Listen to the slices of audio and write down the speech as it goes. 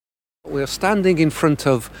We're standing in front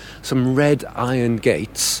of some red iron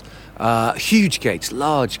gates, huge gates,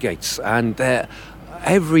 large gates, and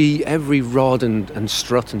every rod and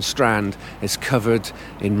strut and strand is covered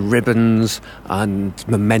in ribbons and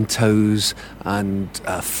mementos and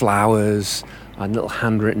flowers and little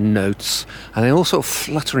handwritten notes, and they're all sort of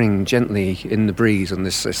fluttering gently in the breeze on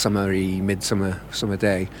this summery summer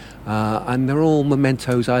day, and they're all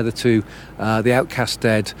mementos either to the outcast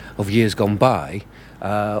dead of years gone by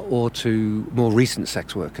or to more recent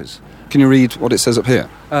sex workers. Can you read what it says up here?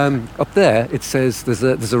 Up there it says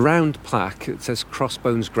there's a round plaque. It says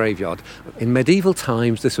Crossbones Graveyard. In medieval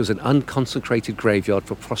times this was an unconsecrated graveyard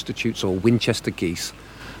for prostitutes or Winchester geese.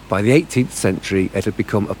 By the 18th century, it had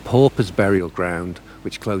become a pauper's burial ground,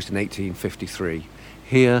 which closed in 1853.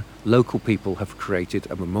 Here, local people have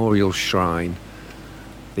created a memorial shrine,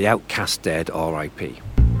 the outcast dead R.I.P.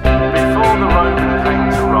 Before the Roman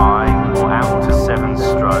came to Rye, or out to Severn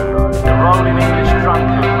Strode, the rolling English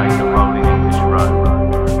drunkard made the rolling English road.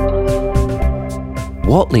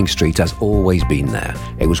 Watling Street has always been there.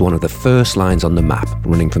 It was one of the first lines on the map,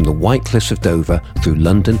 running from the White Cliffs of Dover through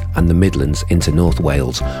London and the Midlands into North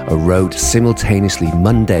Wales, a road simultaneously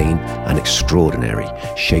mundane and extraordinary,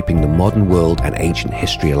 shaping the modern world and ancient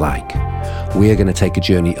history alike. We are going to take a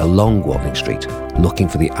journey along Watling Street, looking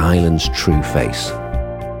for the island's true face.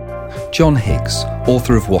 John Higgs,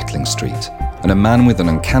 author of Watling Street, and a man with an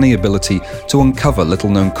uncanny ability to uncover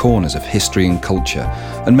little-known corners of history and culture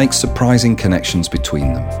and make surprising connections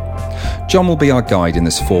between them. John will be our guide in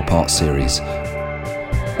this 4-part series.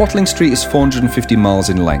 Watling Street is 450 miles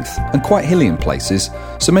in length and quite hilly in places,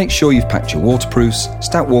 so make sure you've packed your waterproofs,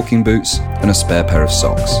 stout walking boots and a spare pair of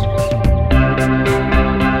socks.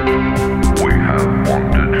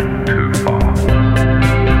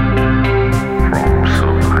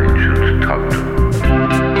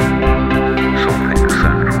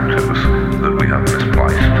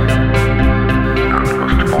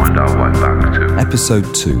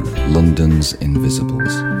 Episode 2, London's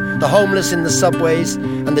Invisibles. The homeless in the subways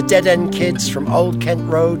and the dead-end kids from Old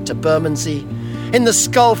Kent Road to Bermondsey. In the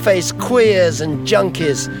skull-faced queers and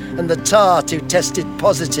junkies and the tart who tested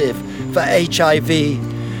positive for HIV.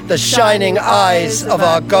 The shining eyes of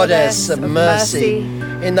our goddess of mercy.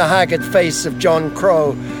 In the haggard face of John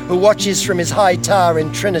Crow, who watches from his high tower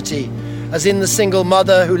in Trinity, as in the single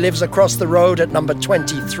mother who lives across the road at number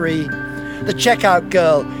 23. The checkout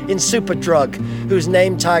girl in Superdrug, whose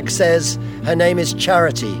name tag says her name is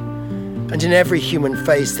Charity. And in every human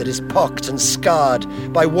face that is pocked and scarred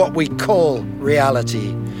by what we call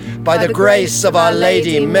reality. By the grace of Our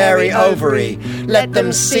Lady Mary Ovary, let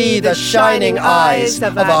them see the shining eyes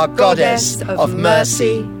of our Goddess of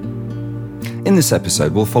Mercy. In this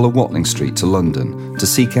episode, we'll follow Watling Street to London to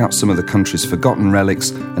seek out some of the country's forgotten relics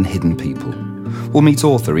and hidden people. We'll meet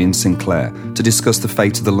author Ian Sinclair to discuss the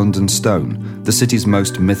fate of the London Stone, the city's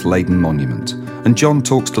most myth-laden monument. And John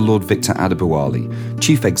talks to Lord Victor Adebowale,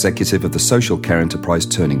 Chief Executive of the social care enterprise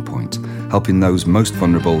Turning Point, helping those most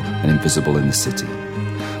vulnerable and invisible in the city.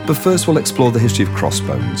 But first we'll explore the history of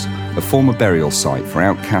Crossbones, a former burial site for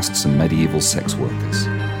outcasts and medieval sex workers.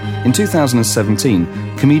 In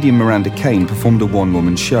 2017, comedian Miranda Kane performed a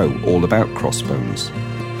one-woman show all about Crossbones.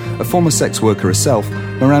 A former sex worker herself,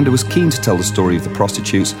 Miranda was keen to tell the story of the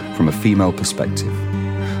prostitutes from a female perspective.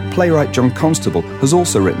 Playwright John Constable has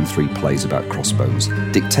also written 3 plays about Crossbones,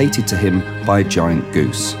 dictated to him by a giant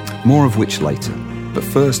goose, more of which later. But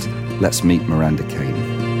first, let's meet Miranda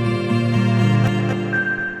Kane.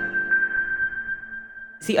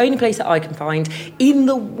 It's the only place that I can find in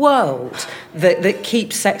the world that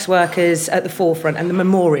keeps sex workers at the forefront and that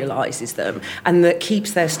memorialises them and that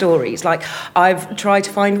keeps their stories. Like, I've tried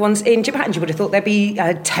to find ones in Japan. You would have thought there'd be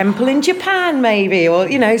a temple in Japan, maybe, or,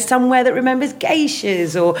 you know, somewhere that remembers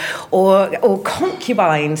geishas or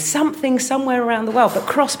concubines, something somewhere around the world. But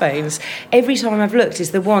Crossbones, every time I've looked,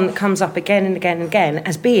 is the one that comes up again and again and again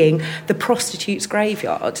as being the prostitute's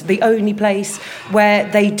graveyard, the only place where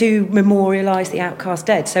they do memorialise the outcast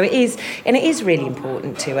dead. So it is really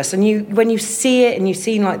important to us. And when you see it and you've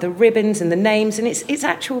seen like the ribbons and the names, and it's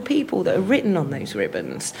actual people that are written on those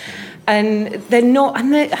ribbons, and they're not,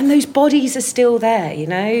 and those bodies are still there. You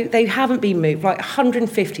know, they haven't been moved. Like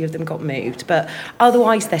 150 of them got moved, but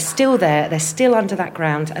otherwise they're still there. They're still under that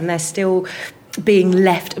ground, and they're still being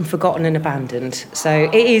left and forgotten and abandoned. So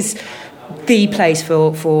it is the place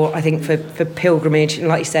for I think for pilgrimage, and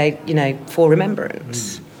like you say, you know, for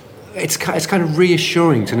remembrance. It's kind of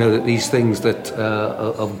reassuring to know that these things that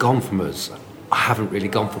have gone from us haven't really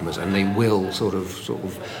gone from us, and they will sort of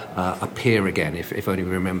appear again if only we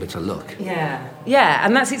remember to look. Yeah,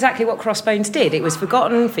 and that's exactly what Crossbones did. It was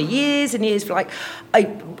forgotten for years and years, for like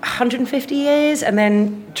 150 years, and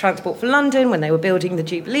then Transport for London when they were building the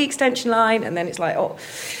Jubilee extension line, and then it's like, oh,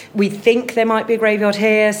 we think there might be a graveyard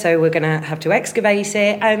here, so we're going to have to excavate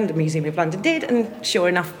it, and the Museum of London did, and sure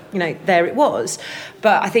enough, there it was.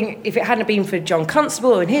 But I think if it hadn't been for John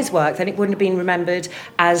Constable and his work, then it wouldn't have been remembered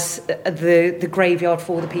as the graveyard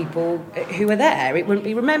for the people who were there. It wouldn't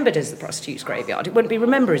be remembered as the prostitutes' graveyard. It wouldn't be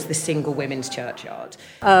remembered as the single women's churchyard.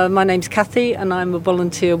 My name's Kathy, and I'm a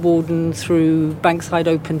volunteer warden through Bankside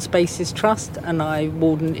Open Spaces Trust, and I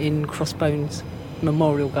warden in Crossbones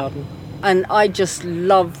Memorial Garden. And I just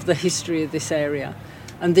love the history of this area,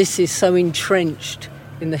 and this is so entrenched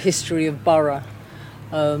in the history of Borough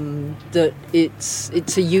that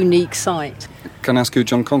it's a unique site. Can I ask who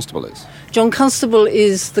John Constable is? John Constable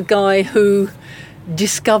is the guy who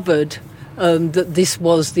discovered that this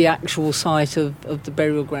was the actual site of the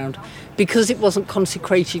burial ground. Because it wasn't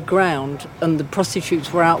consecrated ground and the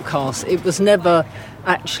prostitutes were outcasts, it was never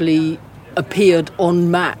actually appeared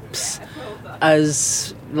on maps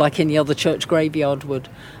as like any other church graveyard would.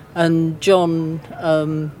 And John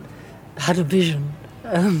had a vision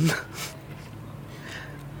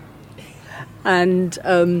and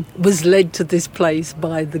was led to this place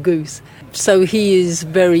by the goose. So he is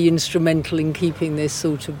very instrumental in keeping this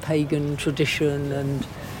sort of pagan tradition and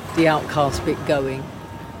the outcast bit going.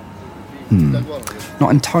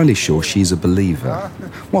 Not entirely sure she's a believer.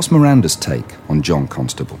 What's Miranda's take on John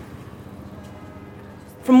Constable?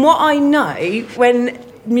 From what I know, when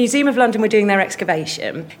Museum of London were doing their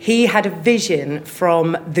excavation, he had a vision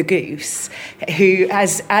from the goose, who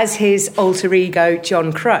as his alter ego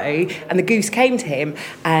John Crow, and the goose came to him,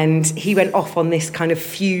 and he went off on this kind of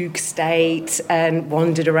fugue state and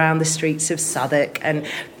wandered around the streets of Southwark and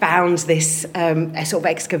found this a sort of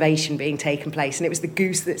excavation being taken place, and it was the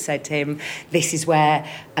goose that said to him, this is where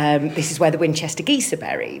the Winchester geese are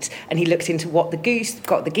buried. And he looked into what the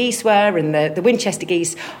geese were, and the Winchester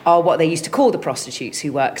geese are what they used to call the prostitutes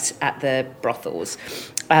who worked at the brothels,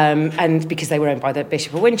 and because they were owned by the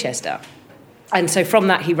Bishop of Winchester. And so from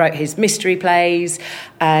that he wrote his mystery plays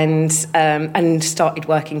and started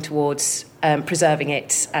working towards preserving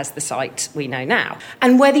it as the site we know now.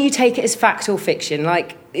 And whether you take it as fact or fiction,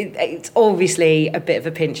 it's obviously a bit of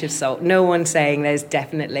a pinch of salt. No one's saying there's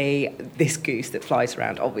definitely this goose that flies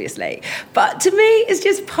around, obviously. But to me, it's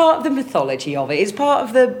just part of the mythology of it. It's part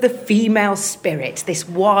of the female spirit, this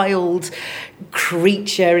wild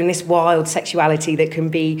creature and this wild sexuality that can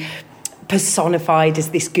be personified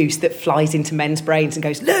as this goose that flies into men's brains and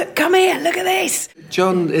goes, look, come here, look at this.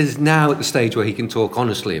 John is now at the stage where he can talk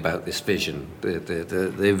honestly about this vision,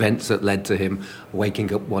 the events that led to him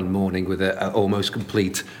waking up one morning with an almost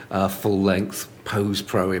complete full-length pose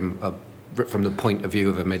proem from the point of view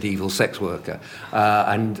of a medieval sex worker.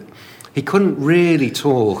 And he couldn't really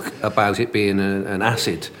talk about it being an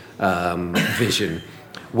acid vision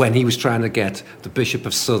when he was trying to get the Bishop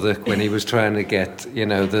of Southwark, when he was trying to get,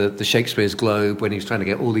 the Shakespeare's Globe, when he was trying to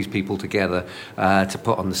get all these people together to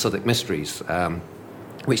put on the Southwark Mysteries,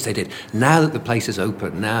 which they did. Now that the place is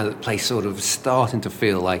open, now that the place sort of starting to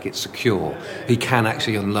feel like it's secure, he can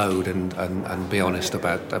actually unload and be honest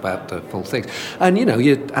about the full things. And,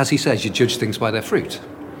 as he says, you judge things by their fruit.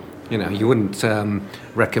 You wouldn't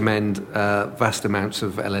recommend vast amounts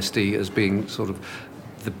of LSD as being sort of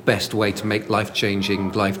the best way to make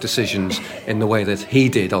life-changing life decisions in the way that he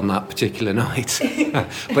did on that particular night.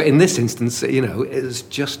 But in this instance, it's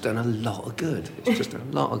just done a lot of good. It's just done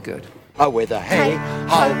a lot of good. Oh, with a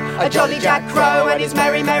hey-ho, a jolly Jack Crow and his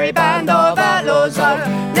merry, merry band of outlaws,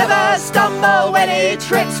 never stumble when he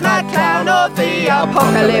trips mad clown of the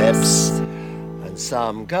apocalypse. And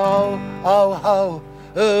some go, oh ho,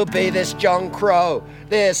 who be this John Crow,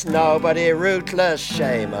 this nobody rootless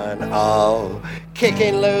shaman, oh,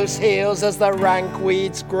 kicking loose heels as the rank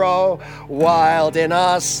weeds grow, wild in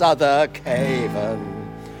our Southwark haven.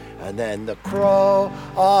 And then the crow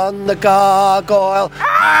on the gargoyle,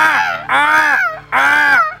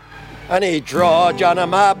 and he draw John a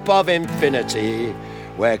map of infinity,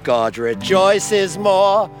 where God rejoices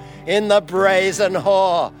more in the brazen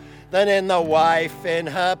whore than in the wife in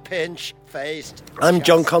her pinch-faced. I'm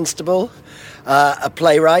John Constable, a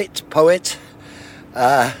playwright, poet,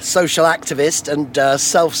 social activist, and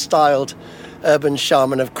self-styled urban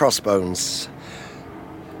shaman of Crossbones.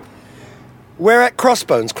 We're at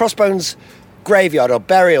Crossbones graveyard or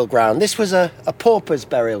burial ground. This was a pauper's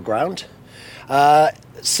burial ground.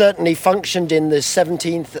 certainly functioned in the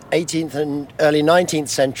 17th, 18th and early 19th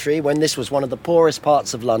century, when this was one of the poorest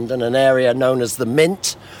parts of London, an area known as the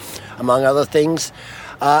Mint, among other things.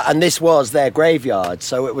 And this was their graveyard,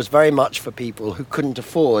 so it was very much for people who couldn't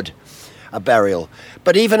afford a burial.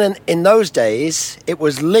 But even in those days, it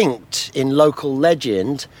was linked in local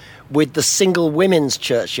legend with the single women's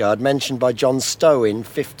churchyard mentioned by John Stow in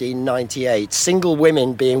 1598. Single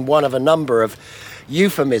women being one of a number of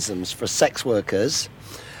euphemisms for sex workers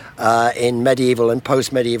in medieval and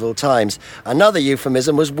post-medieval times. Another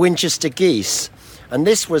euphemism was Winchester geese, and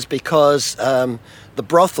this was because the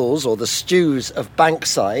brothels or the stews of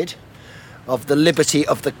Bankside, of the Liberty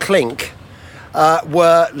of the Clink,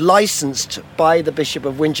 were licensed by the Bishop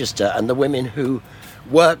of Winchester, and the women who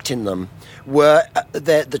worked in them were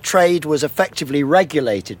the trade was effectively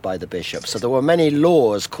regulated by the bishop. So there were many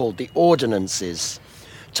laws called the ordinances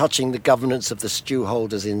touching the governance of the stew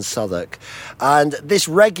holders in Southwark, and this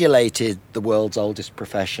regulated the world's oldest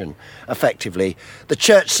profession effectively. The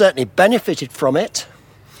church certainly benefited from it,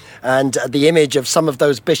 and the image of some of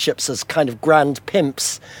those bishops as kind of grand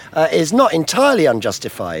pimps is not entirely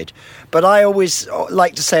unjustified. But I always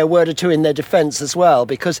like to say a word or two in their defence as well,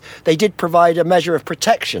 because they did provide a measure of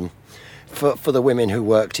protection for the women who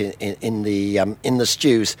worked in the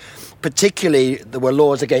stews. Particularly, there were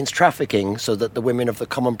laws against trafficking, so that the women of the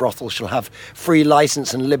common brothel shall have free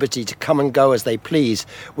licence and liberty to come and go as they please,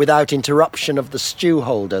 without interruption of the stew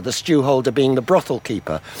holder being the brothel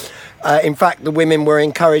keeper. In fact, the women were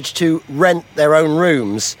encouraged to rent their own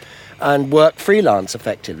rooms and work freelance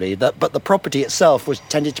effectively. But the property itself was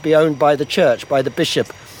tended to be owned by the church, by the Bishop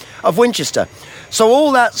of Winchester. So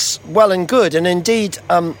all that's well and good, and indeed,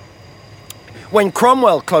 when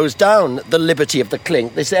Cromwell closed down the Liberty of the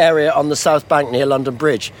Clink, this area on the South Bank near London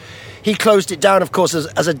Bridge, he closed it down, of course,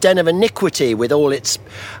 as a den of iniquity, with all its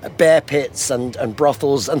bear pits and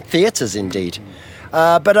brothels and theatres, indeed.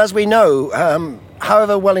 But as we know,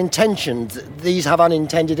 however well-intentioned, these have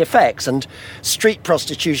unintended effects, and street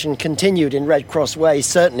prostitution continued in Red Cross Way,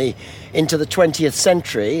 certainly into the 20th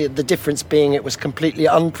century, the difference being it was completely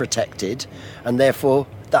unprotected, and therefore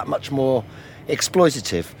that much more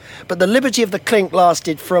exploitative. But the Liberty of the Clink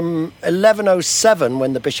lasted from 1107,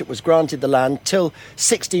 when the bishop was granted the land, till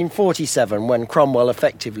 1647, when Cromwell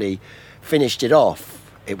effectively finished it off.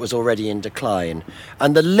 It was already in decline.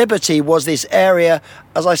 And the Liberty was this area,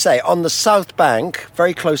 as I say, on the South Bank,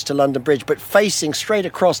 very close to London Bridge, but facing straight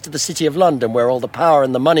across to the City of London, where all the power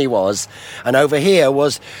and the money was. And over here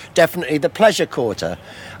was definitely the pleasure quarter.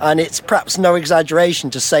 And it's perhaps no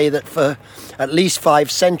exaggeration to say that for at least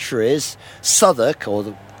 5 centuries, Southwark,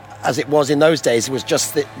 or as it was in those days, it was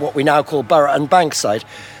just what we now call Borough and Bankside.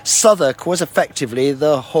 Southwark was effectively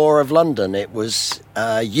the whore of London. It was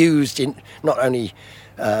used in not only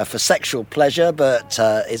for sexual pleasure, but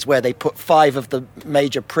it's where they put 5 of the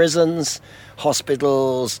major prisons,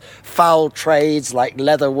 hospitals, foul trades like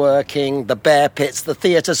leatherworking, the bear pits, the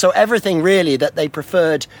theatre. So everything really that they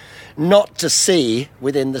preferred not to see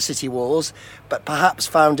within the city walls, but perhaps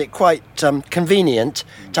found it quite convenient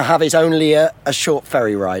to have it only a short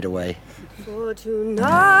ferry ride away. For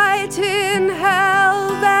tonight in hell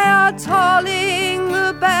they are tolling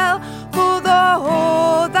the bell for the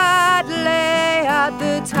whore that lay at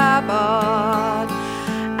the tabard.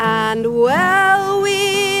 And well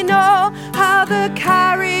we know how the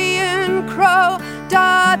carrion crow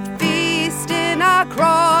doth feast in our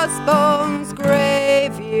crossbones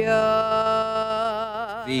graveyard.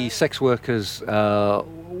 The sex workers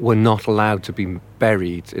were not allowed to be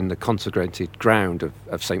buried in the consecrated ground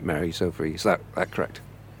of St Mary's Ovary. Is that correct?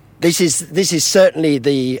 This is certainly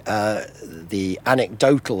the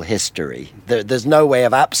anecdotal history. There's no way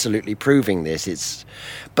of absolutely proving this.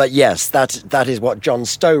 But yes, that is what John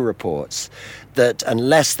Stow reports, that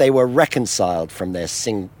unless they were reconciled from their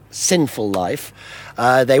sinful life,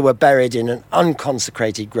 they were buried in an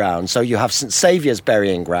unconsecrated ground. So you have St Saviour's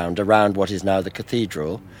burying ground around what is now the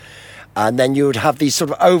cathedral. And then you would have these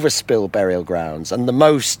sort of overspill burial grounds, and the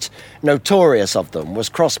most notorious of them was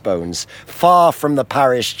Crossbones, far from the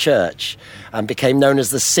parish church, and became known as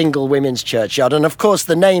the Single Women's Churchyard. And of course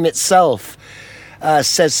the name itself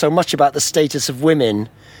says so much about the status of women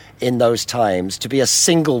in those times. To be a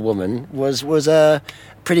single woman was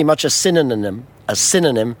pretty much a synonym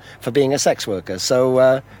for being a sex worker.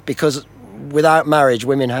 So because without marriage,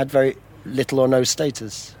 women had very little or no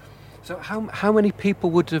status. So how many people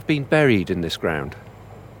would have been buried in this ground?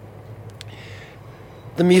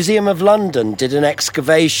 The Museum of London did an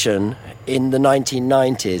excavation in the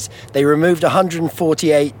 1990s. They removed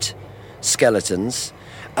 148 skeletons,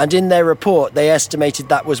 and in their report they estimated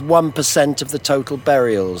that was 1% of the total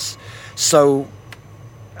burials. So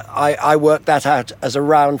I worked that out as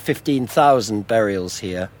around 15,000 burials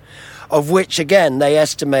here, of which, again, they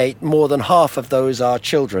estimate more than half of those are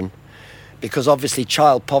children, because obviously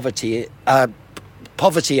poverty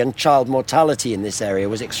and child mortality in this area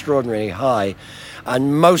was extraordinarily high,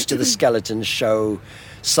 and most of the skeletons show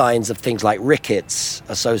signs of things like rickets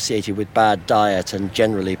associated with bad diet and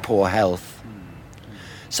generally poor health.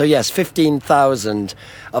 So yes, 15,000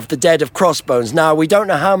 of the dead of Crossbones. Now, we don't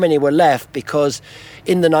know how many were left, because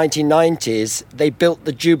in the 1990s, they built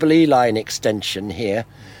the Jubilee Line extension here,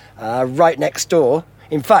 right next door.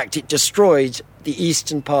 In fact, it destroyed the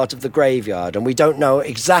eastern part of the graveyard, and we don't know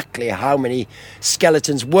exactly how many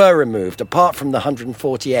skeletons were removed. Apart from the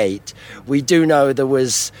 148, we do know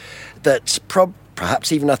that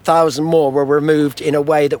perhaps even 1,000 more were removed in a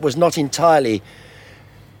way that was not entirely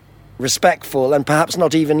respectful and perhaps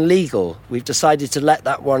not even legal. We've decided to let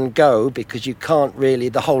that one go, because you can't really,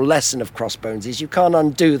 the whole lesson of Crossbones is you can't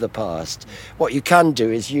undo the past. What you can do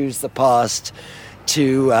is use the past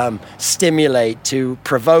to stimulate, to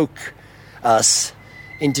provoke us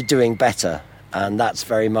into doing better, and that's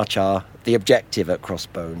very much the objective at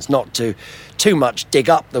Crossbones, not to too much dig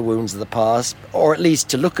up the wounds of the past, or at least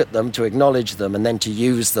to look at them, to acknowledge them, and then to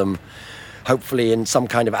use them, hopefully in some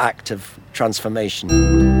kind of act of transformation.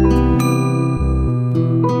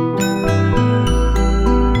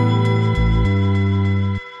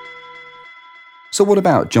 So what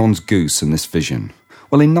about John's goose and this vision?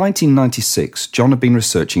 Well, in 1996, John had been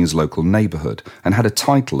researching his local neighbourhood and had a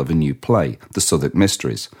title of a new play, The Southwark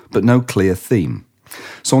Mysteries, but no clear theme.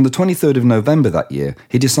 So on the 23rd of November that year,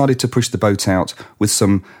 he decided to push the boat out with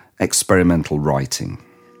some experimental writing.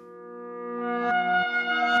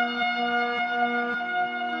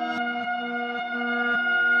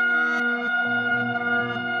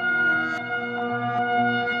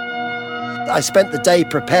 I spent the day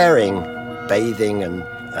preparing, bathing and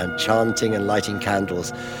chanting and lighting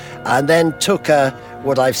candles, and then took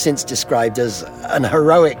what I've since described as an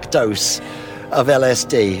heroic dose of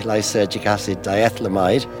LSD, lysergic acid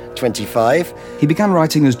diethylamide, 25. He began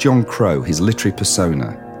writing as John Crow, his literary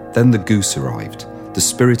persona. Then the goose arrived, the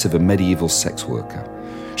spirit of a medieval sex worker.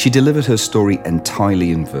 She delivered her story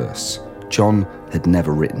entirely in verse. John had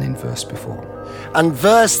never written in verse before. And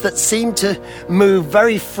verse that seemed to move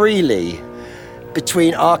very freely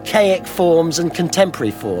between archaic forms and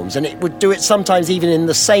contemporary forms, and it would do it sometimes even in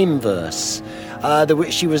the same verse.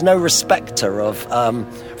 She was no respecter of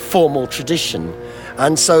formal tradition.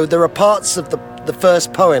 And so there are parts of the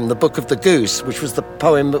first poem, The Book of the Goose, which was the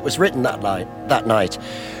poem that was written that night.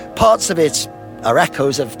 Parts of it are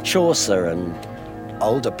echoes of Chaucer and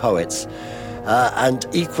older poets. And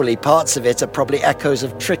equally, parts of it are probably echoes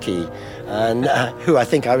of Tricky, and who I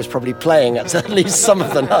think I was probably playing at least some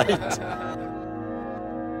of the night.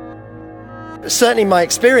 Certainly my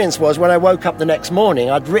experience was, when I woke up the next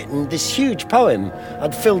morning, I'd written this huge poem.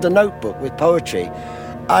 I'd filled a notebook with poetry,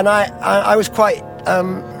 and I was quite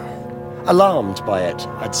alarmed by it,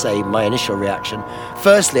 I'd say, my initial reaction.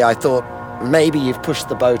 Firstly, I thought, maybe you've pushed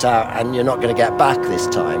the boat out and you're not going to get back this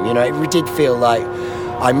time. You know, it did feel like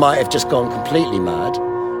I might have just gone completely mad.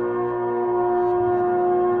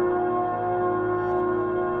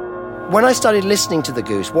 When I started listening to the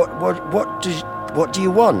goose, what do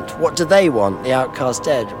you want? What do they want, the outcast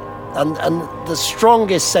dead? And the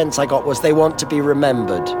strongest sense I got was they want to be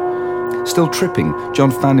remembered. Still tripping,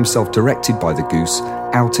 John found himself directed by the goose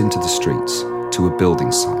out into the streets, to a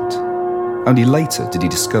building site. Only later did he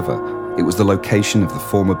discover it was the location of the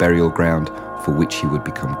former burial ground for which he would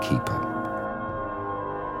become keeper.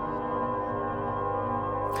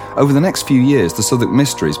 Over the next few years, the Southwark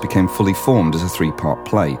Mysteries became fully formed as a 3-part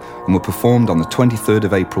play and were performed on the 23rd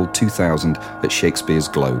of April 2000 at Shakespeare's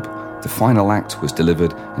Globe. The final act was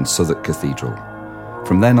delivered in Southwark Cathedral.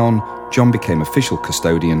 From then on, John became official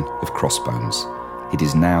custodian of Crossbones. It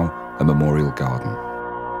is now a memorial garden.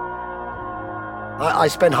 I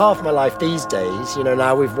spend half my life these days,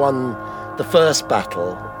 now we've won the first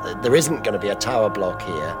battle. There isn't going to be a tower block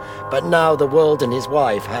here, but now the world and his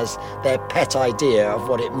wife has their pet idea of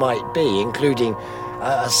what it might be, including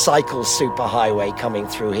a cycle superhighway coming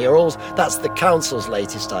through here. That's the council's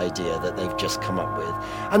latest idea that they've just come up with.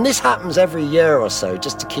 And this happens every year or so,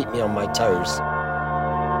 just to keep me on my toes.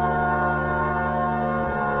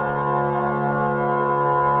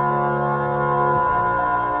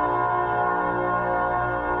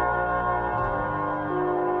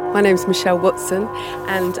 My name's Michelle Watson,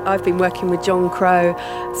 and I've been working with John Crow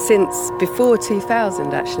since before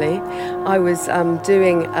 2000, actually. I was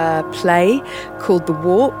doing a play called The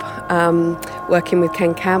Warp, working with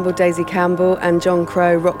Ken Campbell, Daisy Campbell, and John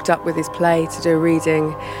Crow rocked up with his play to do a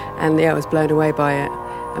reading, and I was blown away by it.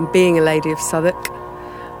 And being a lady of Southwark,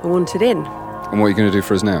 I wanted in. And what are you going to do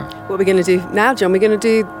for us now? What are we going to do now, John? We're going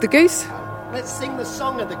to do the goose. Let's sing the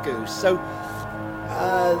song of the goose. So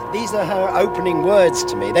these are her opening words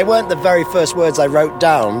to me. They weren't the very first words I wrote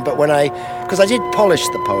down, but because I did polish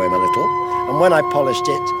the poem a little, and when I polished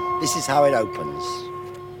it, this is how it opens.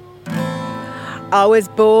 I was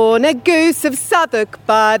born a goose of Southwark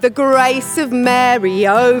by the grace of Mary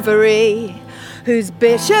Overy, whose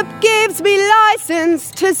bishop gives me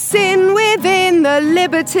licence to sin within the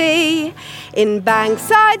liberty. In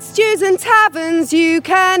bankside stews and taverns you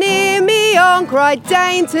can hear me on cry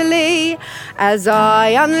daintily, as I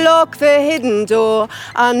unlock the hidden door,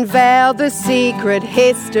 unveil the secret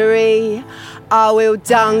history. I will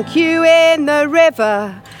dunk you in the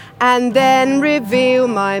river and then reveal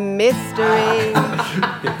my mystery.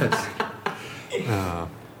 Yes.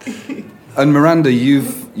 And Miranda,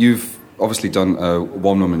 you've obviously done a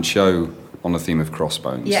one-woman show on the theme of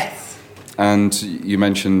crossbones. Yes. And you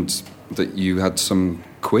mentioned that you had some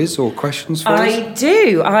quiz or questions for us? I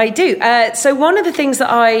do. So one of the things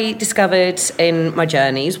that I discovered in my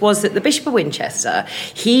journeys was that the Bishop of Winchester,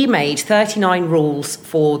 he made 39 rules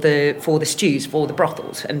for the stews, for the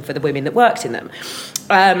brothels, and for the women that worked in them.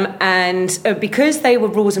 And because they were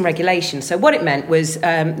rules and regulations, so what it meant was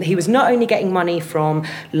he was not only getting money from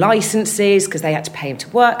licences, because they had to pay him to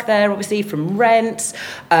work there, obviously, from rents,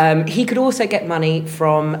 he could also get money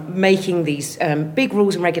from making these big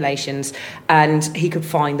rules and regulations, and he could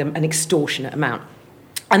fine them an extortionate amount.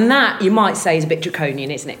 And that, you might say, is a bit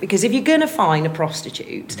draconian, isn't it? Because if you're going to fine a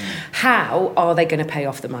prostitute, how are they going to pay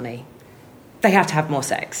off the money? They have to have more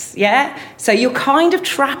sex, yeah? So you're kind of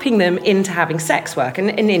trapping them into having sex work and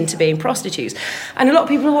into being prostitutes. And a lot of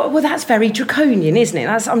people are, well, that's very draconian, isn't it?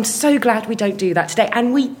 I'm so glad we don't do that today.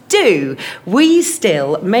 And we do. We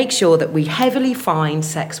still make sure that we heavily fine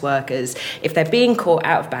sex workers. If they're being caught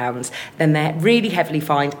out of bounds, then they're really heavily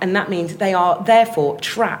fined. And that means they are, therefore,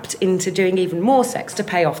 trapped into doing even more sex to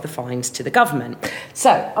pay off the fines to the government.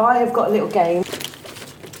 So I have got a little game.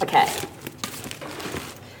 Okay.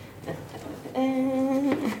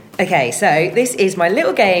 Okay, so this is my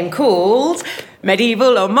little game called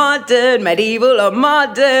Medieval or Modern, Medieval or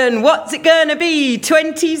Modern. What's it gonna be,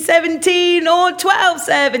 2017 or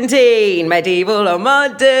 1217? Medieval or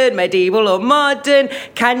Modern, Medieval or Modern.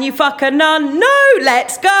 Can you fuck a nun? No,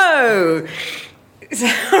 let's go. Is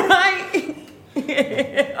that all right?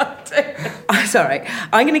 Sorry,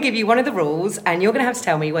 I'm going to give you one of the rules and you're going to have to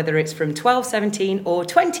tell me whether it's from 1217 or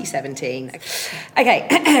 2017.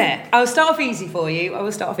 Okay, I'll start off easy for you. I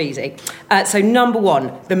will start off easy. So number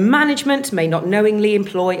one, the management may not knowingly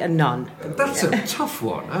employ a nun. That's a tough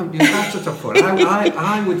one. That's a tough one.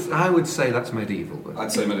 I would say that's medieval. But...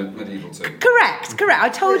 I'd say medieval too. Correct. I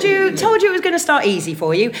told you it was going to start easy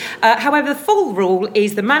for you. However, the full rule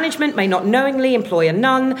is the management may not knowingly employ a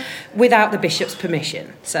nun without the bishop's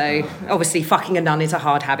permission. So obviously fucking a nun is a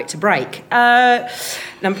hard habit to break.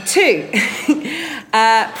 Number two,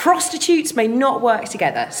 prostitutes may not work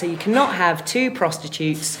together. So you cannot have two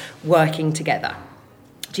prostitutes working together.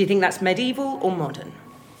 Do you think that's medieval or modern?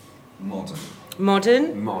 Modern.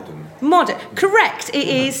 Correct. It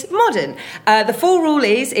is modern. The full rule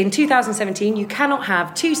is, in 2017, you cannot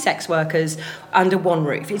have two sex workers under one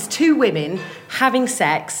roof. It's two women having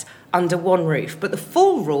sex under one roof. But the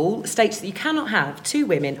full rule states that you cannot have two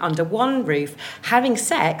women under one roof having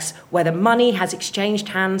sex whether money has exchanged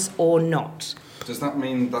hands or not. Does that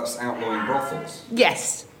mean that's outlawing brothels?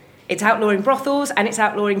 Yes. It's outlawing brothels and it's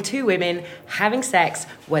outlawing two women having sex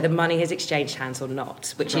whether money has exchanged hands or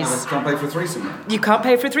not. Which You can't pay for a threesome. You can't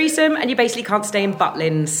pay for a threesome and you basically can't stay in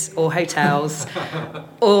Butlins or hotels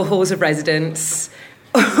or halls of residence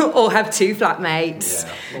or have two flatmates.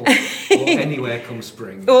 Yeah. Or anywhere come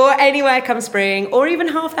spring. Or even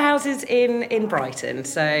half the houses in Brighton.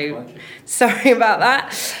 So, sorry about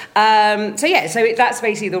that. So that's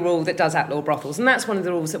basically the rule that does outlaw brothels. And that's one of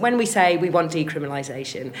the rules that when we say we want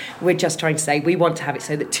decriminalisation, we're just trying to say we want to have it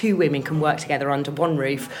so that two women can work together under one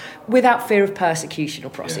roof without fear of persecution or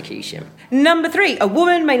prosecution. Yeah. Number three, a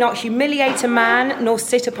woman may not humiliate a man nor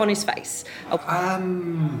sit upon his face.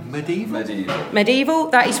 Medieval.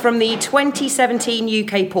 That is from the 2017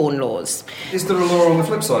 UK porn laws. Is there a law on the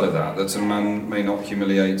flip side of that a man may not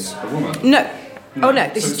humiliate a woman? No. Oh, no,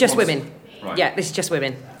 this is just women. Right. Yeah, this is just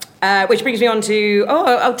women. Which brings me on to...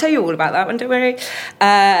 I'll tell you all about that one, don't worry.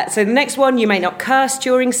 So the next one, you may not curse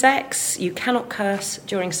during sex. You cannot curse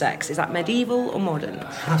during sex. Is that medieval or modern? It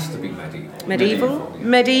has to be medieval.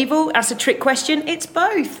 Medieval. That's a trick question. It's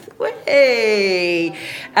both. Way.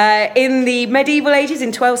 In the medieval ages, in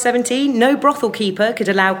 1217, no brothel keeper could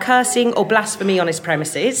allow cursing or blasphemy on his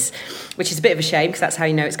premises. which is a bit of a shame because that's how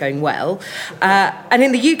you know it's going well. And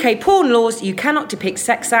in the UK porn laws, you cannot depict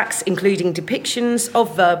sex acts, including depictions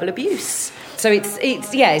of verbal abuse. So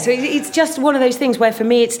it's just one of those things where for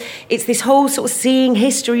me it's this whole sort of seeing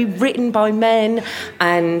history written by men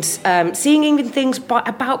and seeing even things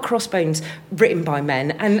about crossbones written by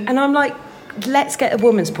men. And I'm like, let's get a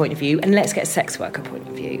woman's point of view and let's get a sex worker point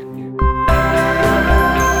of view.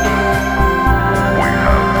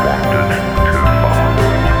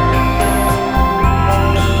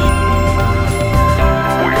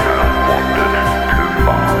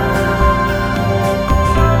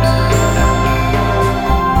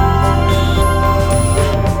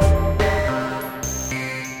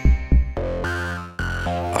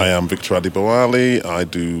 I am Victor Adibowale. I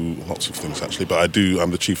do lots of things actually, but I'm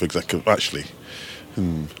the chief executive actually.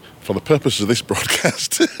 For the purposes of this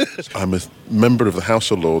broadcast, I'm a member of the House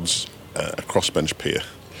of Lords, a crossbench peer.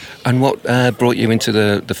 And what brought you into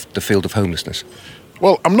the field of homelessness?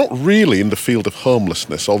 Well, I'm not really in the field of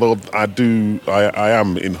homelessness, although I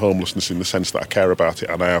am in homelessness in the sense that I care about it,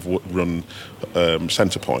 and I have run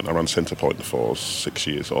Centrepoint. I ran Centrepoint for 6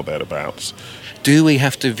 years or thereabouts. Do we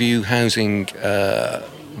have to view housing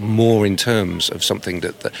more in terms of something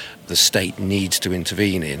that the state needs to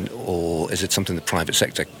intervene in, or is it something the private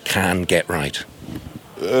sector can get right?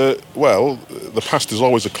 Well, the past is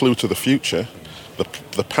always a clue to the future.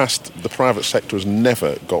 The private sector has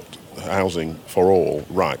never got housing for all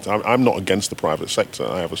right. I'm not against the private sector.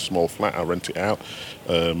 I have a small flat, I rent it out.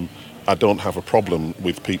 I don't have a problem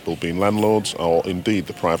with people being landlords or indeed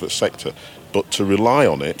the private sector, but to rely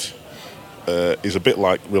on it is a bit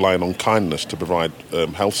like relying on kindness to provide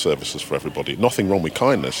health services for everybody. Nothing wrong with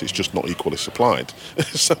kindness, it's just not equally supplied,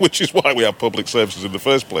 which is why we have public services in the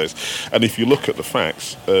first place. And if you look at the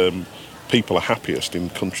facts, people are happiest in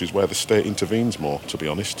countries where the state intervenes more, to be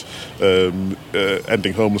honest.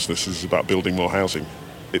 Ending homelessness is about building more housing.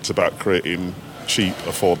 It's about creating cheap,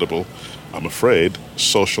 affordable, I'm afraid,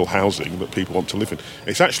 social housing that people want to live in.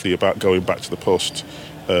 It's actually about going back to the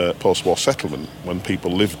post-war settlement, when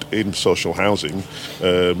people lived in social housing.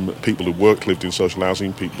 People who worked lived in social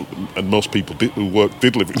housing. And most people who worked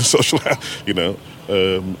did live in social housing.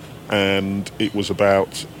 And it was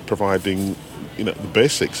about providing, the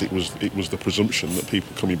basics. It was the presumption that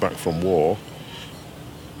people coming back from war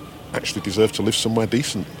actually deserve to live somewhere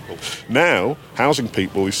decent. Now, housing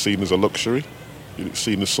people is seen as a luxury. It's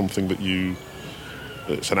seen as something that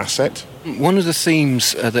it's an asset. One of the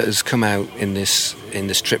themes that has come out in this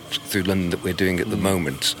trip through London that we're doing at the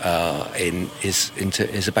moment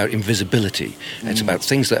is about invisibility. It's about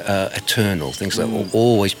things that are eternal, things that are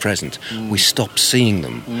always present. We stop seeing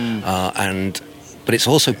them, but it's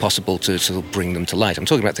also possible to sort of bring them to light. I'm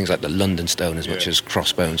talking about things like the London Stone as much as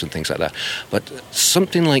crossbones and things like that. But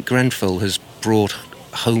something like Grenfell has brought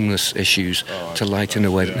homeless issues to light in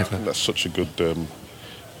a way that never... That's such a good...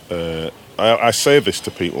 I say this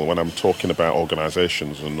to people when I'm talking about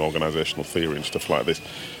organisations and organisational theory and stuff like this.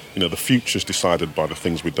 The future's decided by the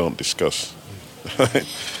things we don't discuss.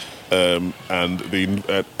 And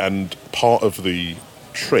part of the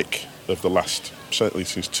trick of the last, certainly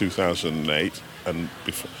since 2008 and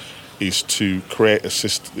before, is to create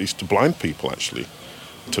is to blind people actually,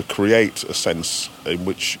 to create a sense in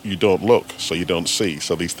which you don't look, so you don't see,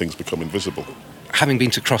 so these things become invisible. Having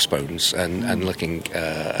been to Crossbones and looking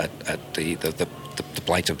at the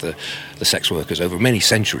plight of the sex workers over many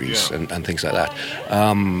centuries and things like that,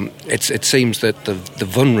 it seems that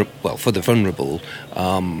for the vulnerable,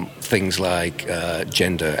 things like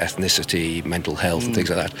gender, ethnicity, mental health, and things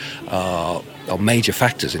like that are major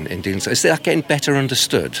factors in dealing. Is that getting better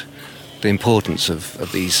understood? The importance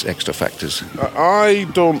of these extra factors? I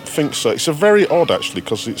don't think so. It's a very odd actually,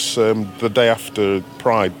 because it's the day after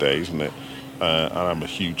Pride Day, isn't it? And I'm a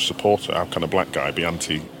huge supporter. How can a black guy be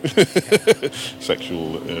anti-sexual?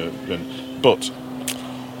 But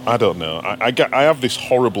I don't know. I have this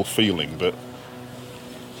horrible feeling that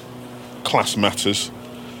class matters,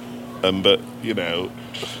 and that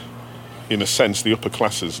in a sense, the upper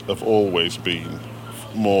classes have always been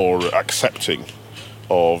more accepting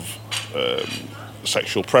of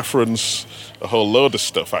sexual preference, a whole load of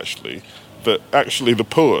stuff actually. That actually the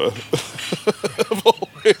poor have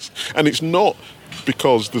always, and it's not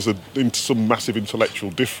because there's some massive intellectual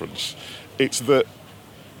difference. It's that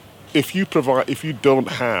if you don't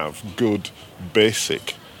have good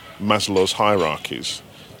basic Maslow's hierarchies,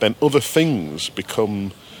 then other things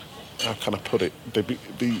become, how can I put it?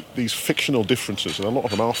 These fictional differences, and a lot of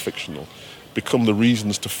them are fictional, become the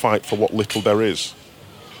reasons to fight for what little there is.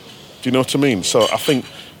 Do you know what I mean? So I think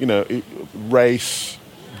race,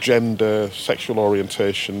 gender, sexual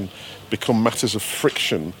orientation become matters of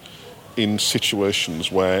friction in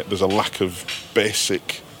situations where there's a lack of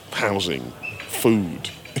basic housing, food,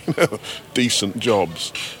 decent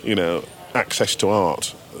jobs, access to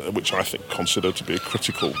art, which I consider to be a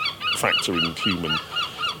critical factor in human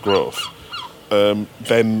growth,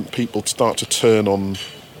 then people start to turn on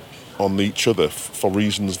each other for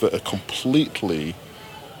reasons that are completely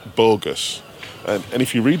bogus. And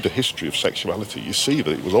if you read the history of sexuality, you see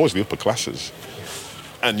that it was always the upper classes.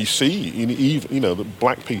 And you see, that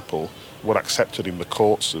black people were accepted in the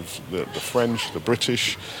courts of the French, the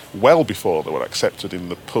British, well before they were accepted in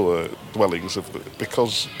the poor dwellings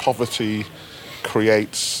because poverty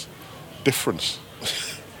creates difference,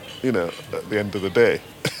 at the end of the day.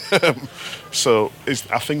 So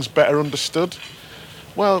are things better understood?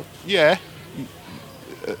 Well, yeah,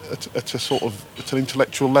 at an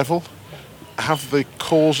intellectual level. Have the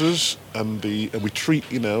causes and we treat,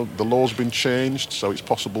 the law's been changed so it's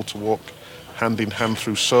possible to walk hand in hand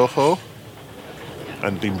through Soho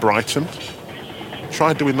and in Brighton.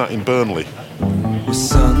 Try doing that in Burnley. We're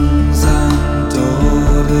sons and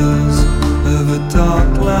daughters of a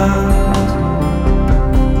dark land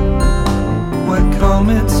where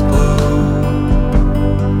comets glow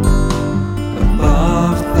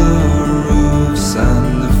above the roofs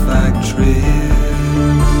and the factories.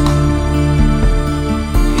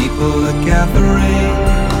 People are gathering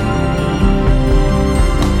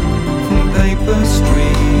from paper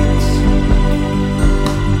streets.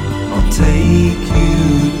 I'll take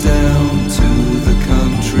you down to the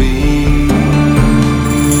country.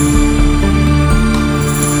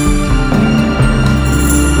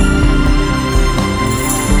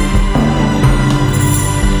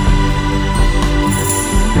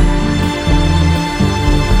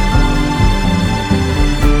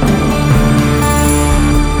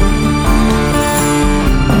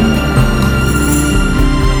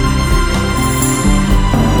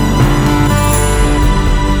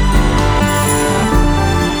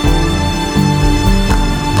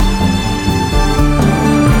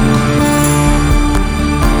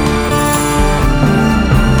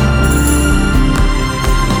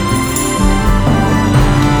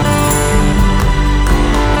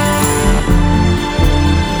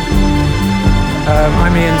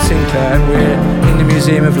 And we're in the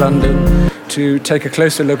Museum of London to take a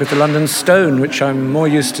closer look at the London Stone, which I'm more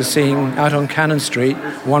used to seeing out on Cannon Street,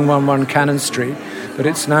 111 Cannon Street, but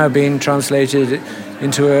it's now been translated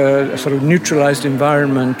into a sort of neutralised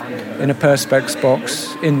environment in a Perspex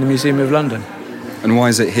box in the Museum of London. And why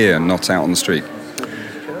is it here and not out on the street?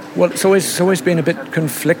 Well, it's always been a bit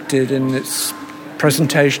conflicted in its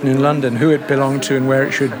presentation in London, who it belonged to and where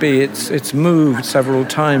it should be. It's moved several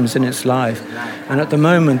times in its life, and at the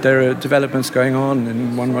moment there are developments going on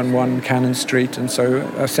in 111 Cannon Street, and so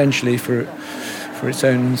essentially for its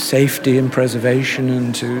own safety and preservation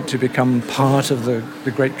and to become part of the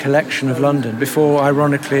great collection of London, before,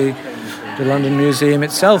 ironically, the London Museum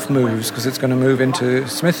itself moves, because it's going to move into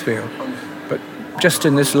Smithfield. But just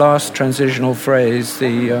in this last transitional phase,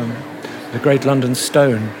 the Great London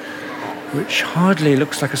Stone, which hardly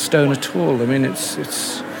looks like a stone at all. I mean,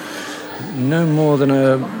 it's no more than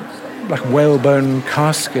a whalebone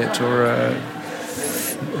casket or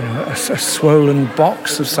a swollen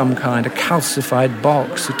box of some kind, a calcified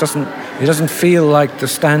box. It doesn't feel like the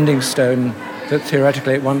standing stone that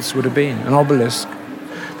theoretically it once would have been, an obelisk.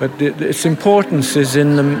 But its importance is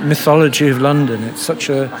in the mythology of London. It's such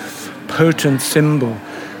a potent symbol.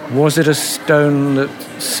 Was it a stone that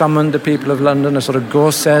summoned the people of London, a sort of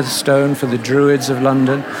Gorsedd stone for the Druids of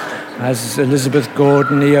London, as Elizabeth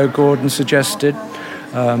Gordon, E.O. Gordon suggested?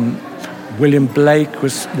 William Blake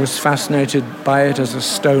was fascinated by it as a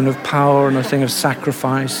stone of power and a thing of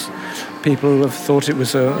sacrifice. People have thought it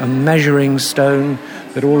was a measuring stone,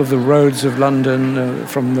 that all of the roads of London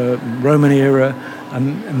from the Roman era, a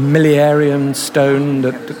millenarian stone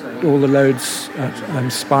that all the loads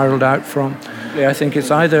spiralled out from. I think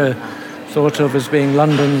it's either thought of as being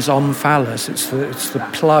London's omphalos. It's the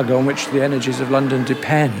plug on which the energies of London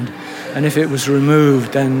depend. And if it was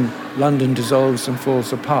removed, then London dissolves and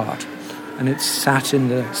falls apart. And it's sat in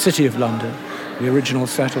the city of London, the original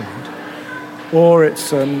settlement. Or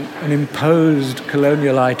it's an imposed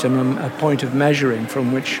colonial item, a point of measuring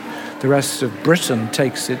from which the rest of Britain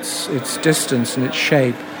takes its distance and its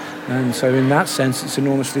shape. And so in that sense, it's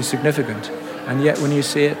enormously significant. And yet when you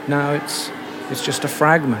see it now, it's just a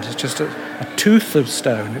fragment. It's just a tooth of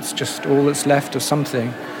stone. It's just all that's left of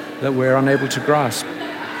something that we're unable to grasp.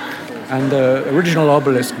 And the original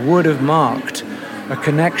obelisk would have marked a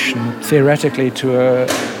connection, theoretically, to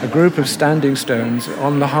a group of standing stones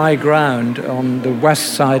on the high ground on the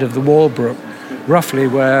west side of the Walbrook, roughly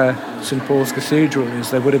where St Paul's Cathedral is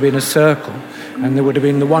there would have been a circle, and there would have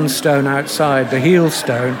been the one stone outside, the heel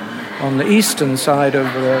stone, on the eastern side of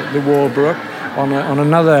the Walbrook, on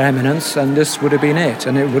another eminence, and this would have been it,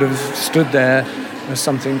 and it would have stood there as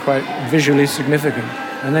something quite visually significant.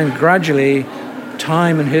 And then gradually,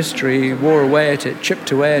 time and history wore away at it,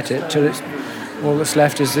 chipped away at it, till all that's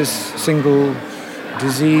left is this single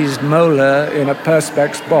diseased molar in a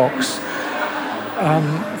perspex box,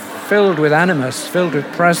 filled with animus, filled with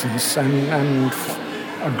presence, and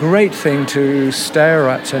a great thing to stare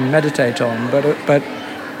at and meditate on, but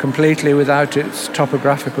completely without its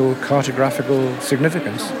topographical, cartographical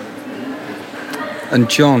significance. And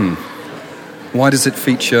John, why does it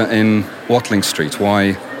feature in Watling Street?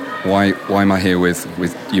 Why am I here with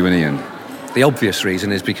you and Ian? The obvious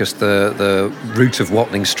reason is because the route of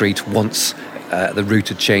Watling Street, once the route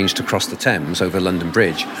had changed across the Thames over London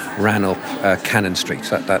Bridge, ran up Cannon Street.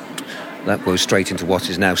 That goes straight into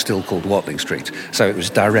what is now still called Watling Street. So it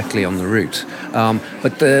was directly on the route.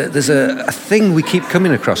 But there's a thing we keep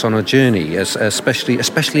coming across on our journey,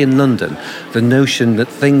 especially in London, the notion that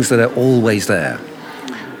things that are always there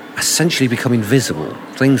essentially become invisible,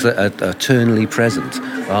 things that are eternally present,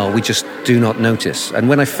 we just do not notice. And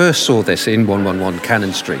when I first saw this in 111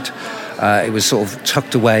 Cannon Street, it was sort of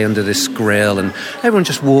tucked away under this grill, and everyone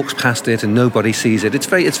just walks past it, and nobody sees it. It's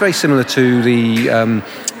very similar to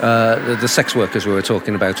the sex workers we were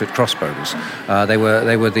talking about at Crossbones. They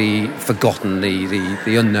were the forgotten,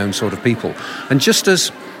 the unknown sort of people. And just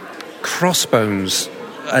as Crossbones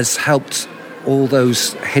has helped all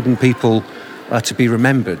those hidden people to be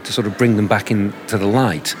remembered, to sort of bring them back into the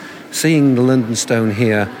light, seeing the London Stone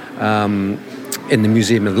here in the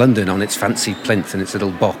Museum of London on its fancy plinth and its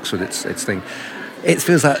little box with its thing, it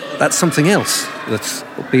feels like that's something else that's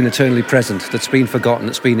been eternally present, that's been forgotten,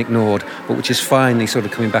 that's been ignored, but which is finally sort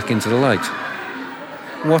of coming back into the light.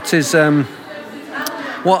 What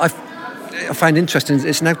I find interesting is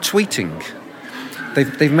it's now tweeting.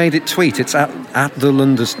 They've made it tweet. It's at the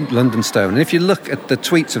London Stone. And if you look at the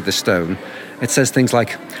tweets of the stone, it says things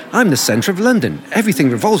like, "I'm the centre of London.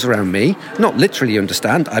 Everything revolves around me. Not literally,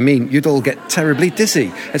 understand. I mean, you'd all get terribly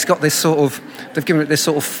dizzy." It's got this sort of, they've given it this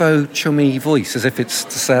sort of faux chummy voice, as if it's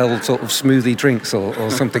to sell sort of smoothie drinks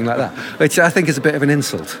or something like that, which I think is a bit of an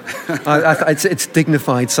insult. It's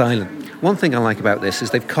dignified silent. One thing I like about this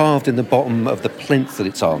is they've carved in the bottom of the plinth that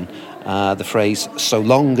it's on the phrase, "So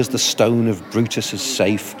long as the stone of Brutus is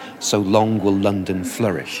safe, so long will London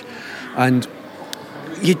flourish." And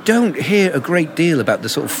you don't hear a great deal about the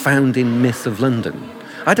sort of founding myth of London.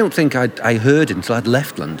 I don't think I heard it until I'd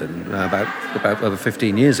left London about over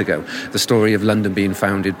 15 years ago, the story of London being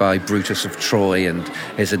founded by Brutus of Troy and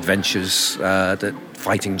his adventures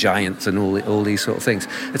fighting giants and all these sort of things.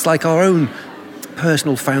 It's like our own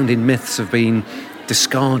personal founding myths have been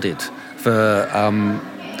discarded for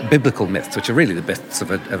biblical myths, which are really the myths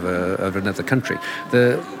of another country.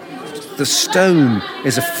 The stone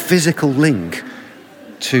is a physical link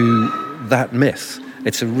to that myth.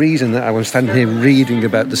 It's a reason that I was standing here reading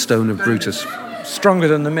about the stone of Brutus. Stronger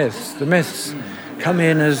than the myths. The myths come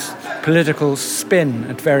in as political spin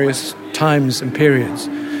at various times and periods.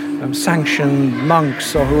 Sanctioned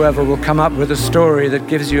monks or whoever will come up with a story that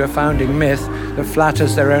gives you a founding myth that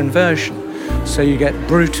flatters their own version. So you get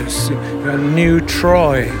Brutus, New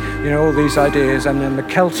Troy, all these ideas, and then the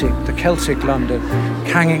Celtic London,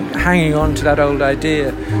 hanging on to that old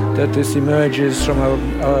idea that this emerges from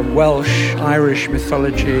a Welsh, Irish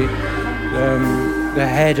mythology, the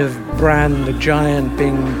head of Bran the giant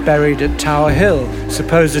being buried at Tower Hill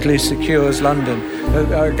supposedly secures London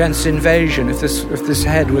against invasion. If this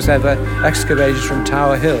head was ever excavated from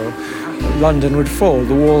Tower Hill, London would fall,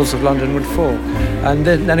 the walls of London would fall. And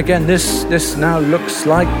then again, this now looks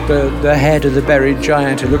like the head of the buried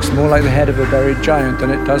giant. It looks more like the head of a buried giant than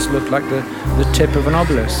it does look like the tip of an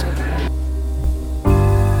obelisk.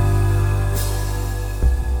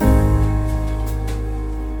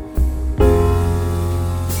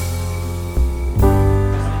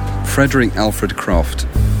 Frederick Alfred Croft,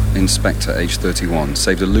 inspector aged 31,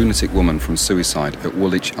 saved a lunatic woman from suicide at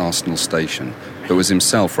Woolwich Arsenal Station, but was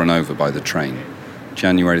himself run over by the train,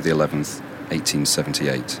 January the 11th,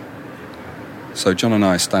 1878. So John and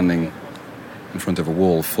I are standing in front of a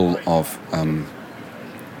wall full of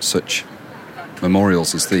such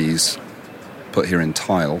memorials as these, put here in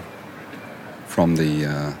tile from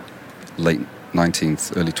the late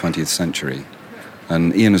 19th, early 20th century,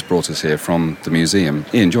 And Ian has brought us here from the museum.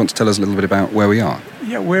 Ian, do you want to tell us a little bit about where we are?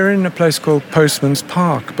 Yeah, we're in a place called Postman's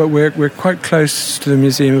Park, but we're quite close to the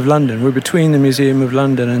Museum of London. We're between the Museum of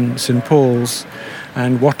London and St Paul's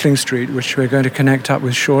and Watling Street, which we're going to connect up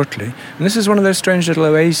with shortly. And this is one of those strange little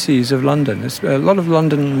oases of London. A lot of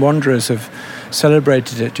London wanderers have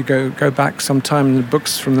celebrated it. You go back sometime in the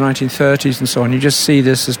books from the 1930s and so on, you just see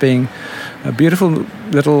this as being a beautiful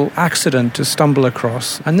little accident to stumble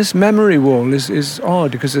across. And this memory wall is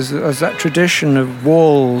odd because there's that tradition of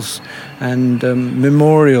walls and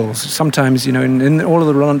memorials. Sometimes, in all of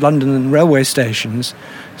the London railway stations,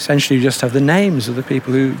 essentially you just have the names of the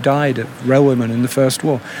people who died of railwaymen in the First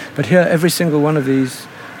War. But here, every single one of these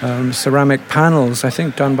ceramic panels, I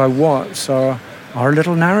think done by Watts, are a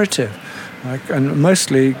little narrative, and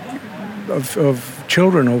mostly of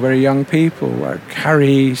children or very young people, like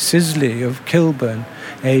Harry Sisley of Kilburn,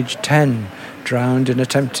 aged 10, drowned in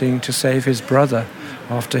attempting to save his brother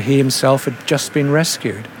after he himself had just been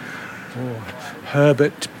rescued. Or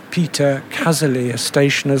Herbert Peter Casserly, a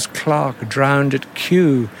stationer's clerk, drowned at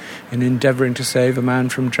Kew in endeavouring to save a man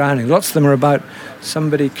from drowning. Lots of them are about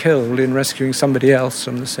somebody killed in rescuing somebody else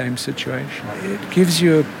from the same situation. It gives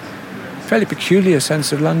you a fairly peculiar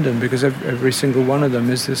sense of London because every single one of them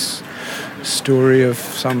is this story of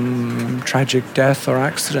some tragic death or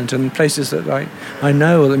accident, and places that I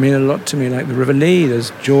know that mean a lot to me, like the River Lee.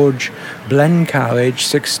 There's George Blencow, aged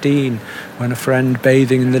 16, when a friend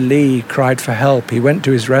bathing in the Lee cried for help. He went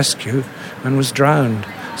to his rescue and was drowned,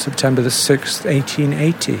 September the 6th,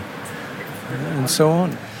 1880, and so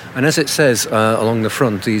on. And as it says along the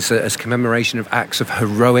front, these as commemoration of acts of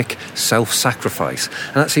heroic self-sacrifice.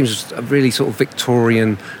 And that seems a really sort of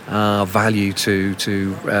Victorian value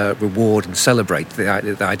to reward and celebrate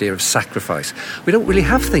the idea of sacrifice. We don't really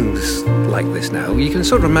have things like this now. You can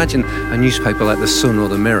sort of imagine a newspaper like The Sun or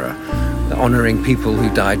The Mirror honouring people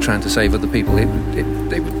who died trying to save other people. It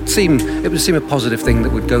would seem a positive thing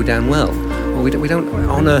that would go down well. Well, we don't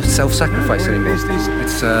honour self-sacrifice anymore.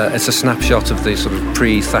 It's a snapshot of the sort of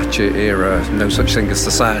pre-Thatcher era, no such thing as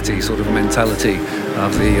society sort of mentality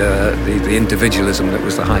of the individualism that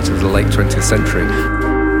was the height of the late 20th century.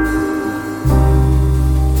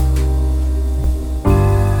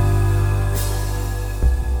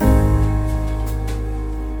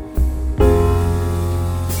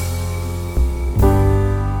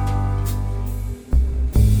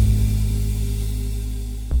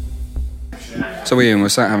 So Ian, we're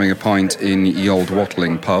sat having a pint in the old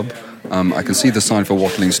Watling pub. I can see the sign for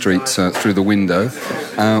Watling Street through the window.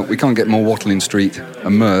 We can't get more Watling Street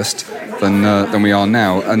immersed than we are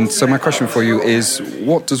now. And so my question for you is,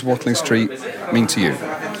 what does Watling Street mean to you?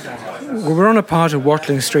 Well, we're on a part of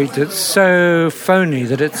Watling Street that's so phony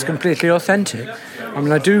that it's completely authentic. I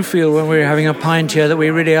mean, I do feel when we're having a pint here that we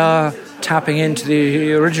really are tapping into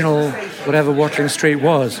the original, whatever Watling Street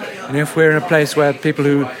was. And if we're in a place where people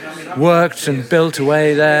who worked and built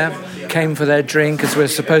away there, came for their drink, as we're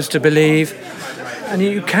supposed to believe. And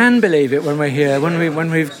you can believe it when we're here. When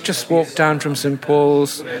we've just walked down from St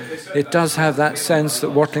Paul's, it does have that sense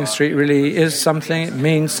that Watling Street really is something, it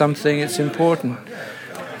means something, it's important.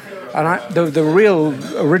 And the real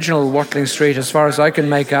original Watling Street, as far as I can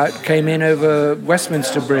make out, came in over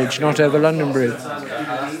Westminster Bridge, not over London Bridge.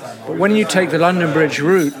 But when you take the London Bridge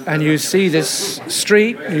route and you see this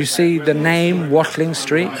street, you see the name Watling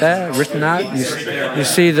Street there written out, you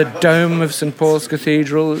see the dome of St Paul's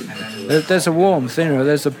Cathedral, there's a warmth,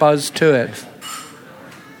 there's a buzz to it.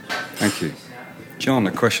 Thank you. John,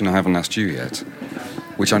 a question I haven't asked you yet,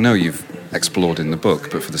 which I know you've explored in the book,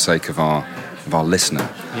 but for the sake of our listener.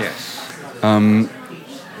 Yes.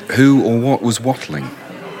 Who or what was Watling?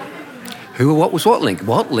 Who or what was Watling?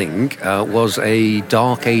 Watling was a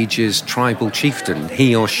Dark Ages tribal chieftain.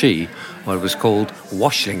 He or she was called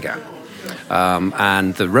Washlinger.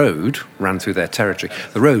 And the road ran through their territory.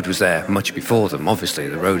 The road was there much before them, obviously.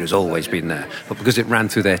 The road has always been there. But because it ran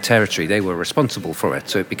through their territory, they were responsible for it.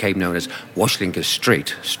 So it became known as Washlinger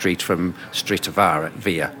Street from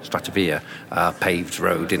Stratavia, paved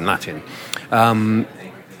road in Latin. And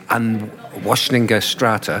Washlinger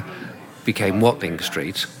Strata became Watling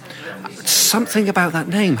Street. Something about that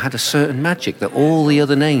name had a certain magic that all the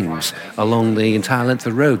other names along the entire length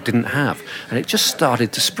of the road didn't have. And it just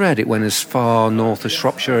started to spread. It went as far north as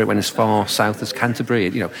Shropshire, it went as far south as Canterbury,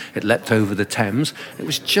 it leapt over the Thames. It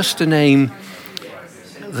was just a name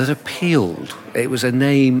that appealed. It was a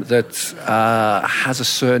name that has a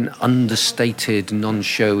certain understated,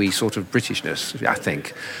 non-showy sort of Britishness, I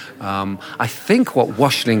think. I think what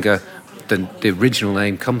Washlinger, the original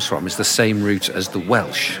name, comes from is the same root as the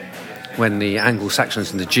Welsh. When the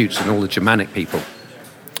Anglo-Saxons and the Jutes and all the Germanic people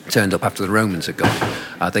turned up after the Romans had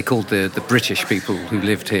gone. They called the British people who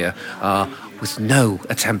lived here, with no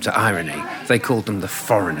attempt at irony, they called them the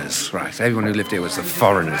foreigners, right? Everyone who lived here was the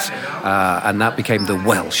foreigners. And that became the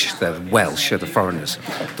Welsh. The Welsh are the foreigners.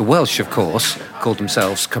 The Welsh, of course, called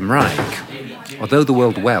themselves Cymraeg. Although the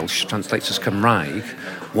word Welsh translates as Cymraeg,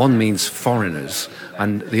 one means foreigners,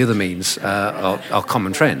 and the other means our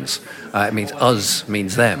common friends. It means us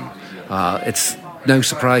means them. It's no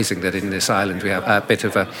surprising that in this island we have a bit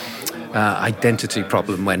of a identity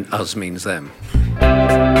problem when us means them.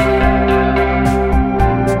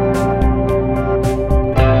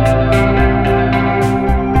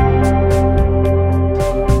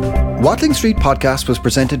 Watling Street podcast was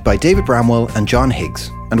presented by David Bramwell and John Higgs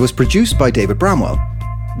and was produced by David Bramwell.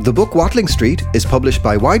 The book Watling Street is published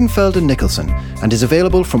by Weidenfeld and Nicholson and is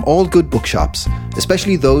available from all good bookshops,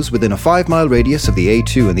 especially those within a 5-mile radius of the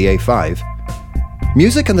A2 and the A5.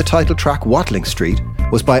 Music and the title track Watling Street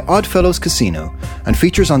was by Oddfellows Casino and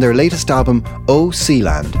features on their latest album O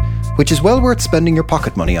Sealand, which is well worth spending your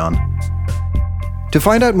pocket money on. To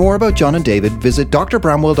find out more about John and David, visit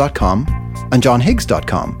drbramwell.com and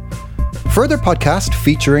johnhiggs.com. Further podcasts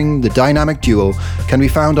featuring the dynamic duo can be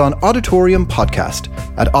found on Auditorium Podcast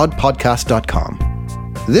at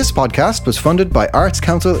oddpodcast.com. This podcast was funded by Arts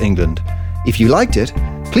Council England. If you liked it,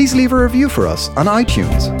 please leave a review for us on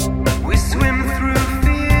iTunes.